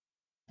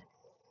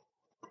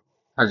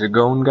How's it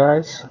going,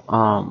 guys?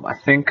 I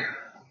think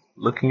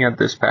looking at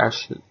this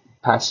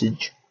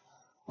passage,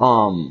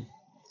 for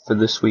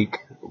this week,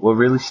 what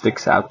really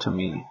sticks out to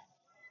me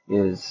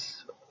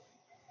is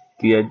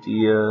the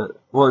idea.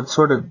 Well, it's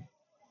sort of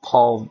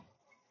Paul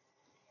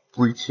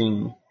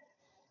reaching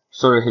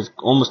sort of his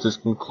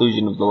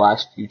conclusion of the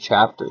last few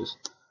chapters.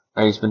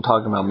 Right? He's been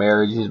talking about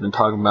marriage. He's been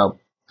talking about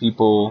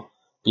people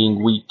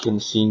being weak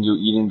and seeing you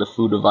eating the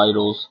food of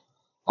idols.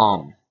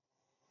 Um,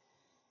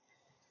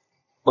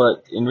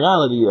 But in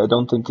reality, I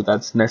don't think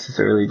that's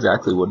necessarily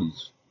exactly what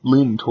he's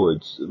leaning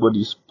towards, what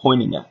he's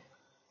pointing at.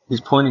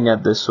 He's pointing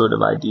at this sort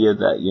of idea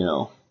that,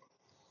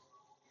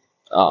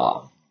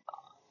 uh,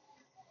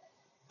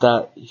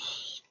 that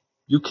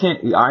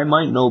I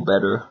might know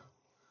better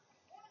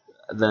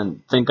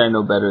think I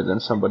know better than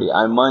somebody.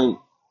 I might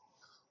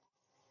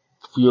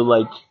feel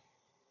like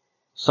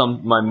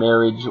my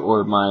marriage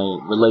or my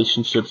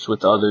relationships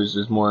with others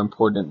is more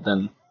important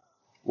than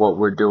what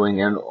we're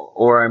doing,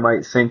 or I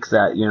might think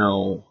that,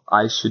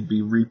 I should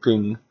be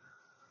reaping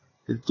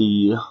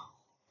the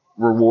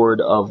reward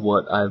of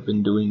what I've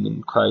been doing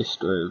in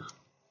Christ, or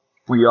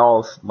we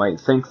all might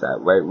think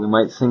that, right? We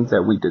might think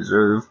that we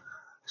deserve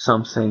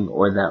something,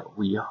 or that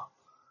we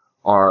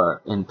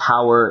are in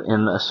power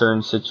in a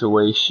certain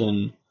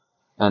situation,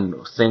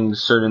 and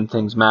certain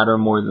things matter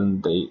more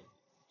than they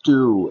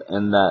do,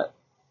 and that,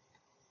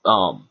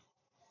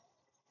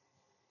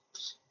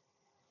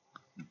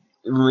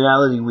 in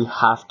reality, we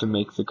have to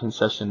make the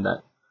concession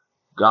that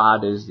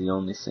God is the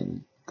only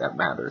thing that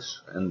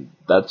matters, and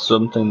that's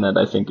something that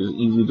I think is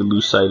easy to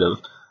lose sight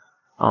of.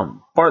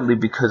 Partly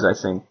because I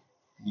think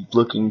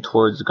looking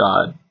towards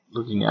God,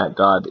 looking at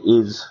God,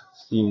 is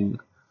seeing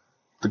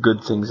the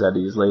good things that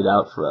He's laid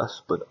out for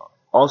us, but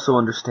also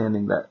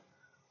understanding that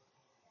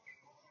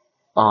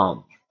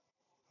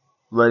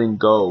letting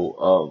go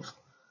of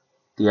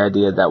the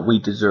idea that we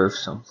deserve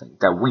something,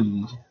 that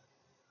we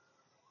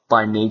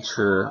by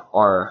nature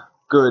are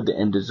good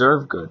and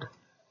deserve good,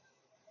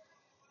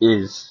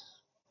 is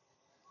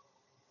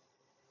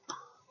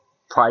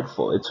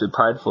prideful. It's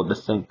prideful to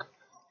think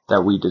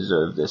that we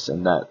deserve this,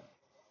 and that,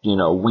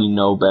 we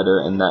know better,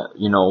 and that,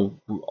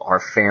 our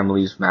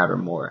families matter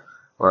more,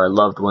 or our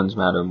loved ones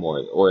matter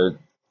more, or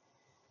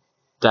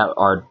that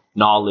our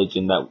knowledge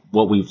and that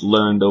what we've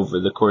learned over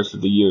the course of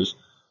the years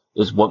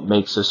is what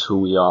makes us who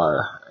we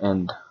are,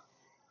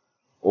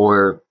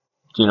 or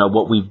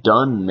what we've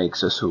done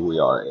makes us who we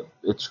are.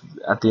 It's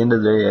at the end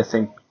of the day, I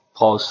think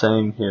Paul's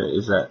saying here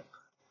is that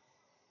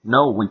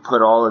no, we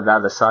put all of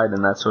that aside,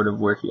 and that's sort of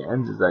where he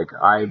ends. Is like,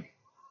 I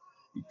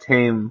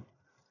became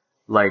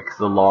like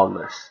the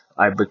lawless.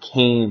 I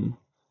became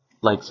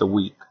like the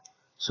weak,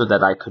 so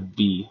that I could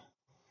bring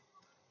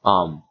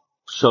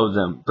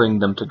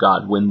them to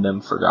God, win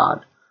them for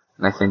God.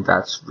 And I think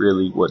that's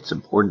really what's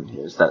important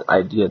here, is that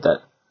idea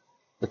that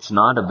it's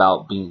not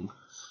about being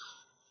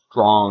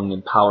strong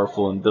and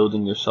powerful and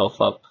building yourself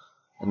up.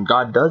 And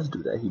God does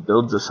do that. He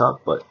builds us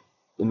up, but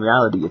in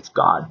reality, it's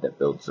God that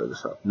builds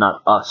us up,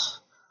 not us,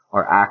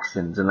 our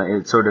actions. And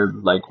it's sort of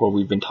like what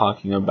we've been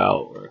talking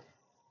about, or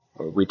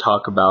we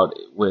talk about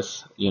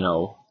with,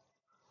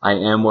 I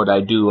am what I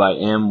do. I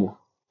am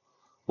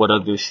what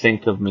others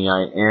think of me.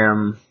 I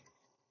am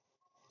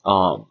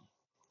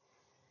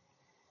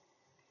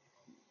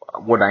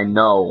what I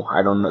know.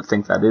 I don't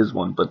think that is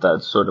one, but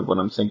that's sort of what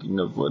I'm thinking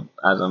of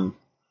as I'm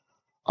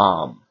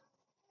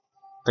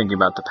thinking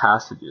about the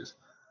passages.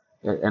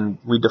 And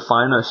we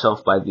define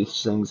ourselves by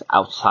these things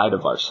outside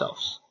of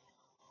ourselves.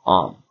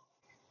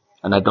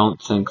 And I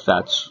don't think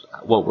that's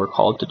what we're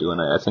called to do. And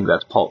I think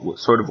that's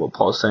sort of what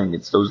Paul's saying.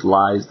 It's those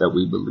lies that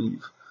we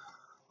believe.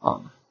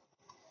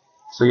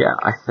 So yeah,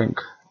 I think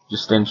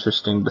just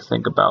interesting to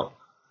think about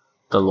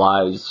the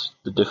lies,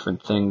 the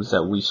different things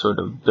that we sort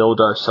of build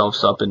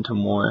ourselves up into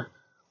more,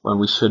 when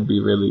we should be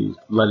really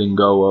letting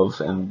go of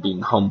and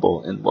being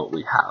humble in what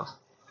we have.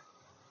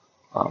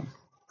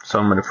 So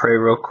I'm going to pray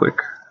real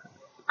quick,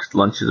 because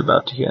lunch is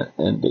about to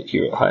end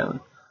here at Highland.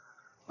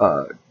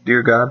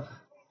 Dear God,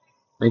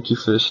 thank you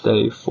for this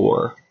day,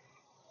 for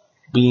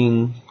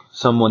being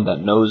someone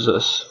that knows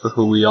us for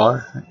who we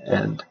are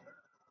and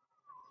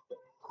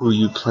who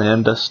you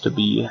planned us to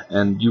be,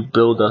 and you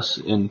build us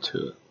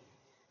into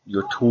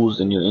your tools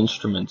and your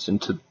instruments,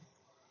 into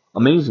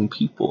amazing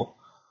people.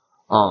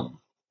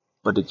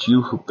 But it's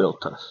you who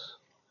built us.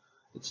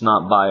 It's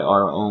not by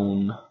our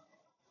own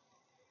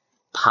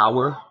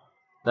power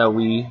that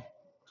we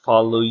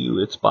follow you.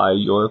 It's by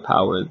your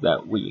power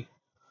that we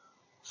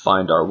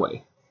find our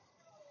way.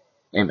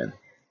 Amen.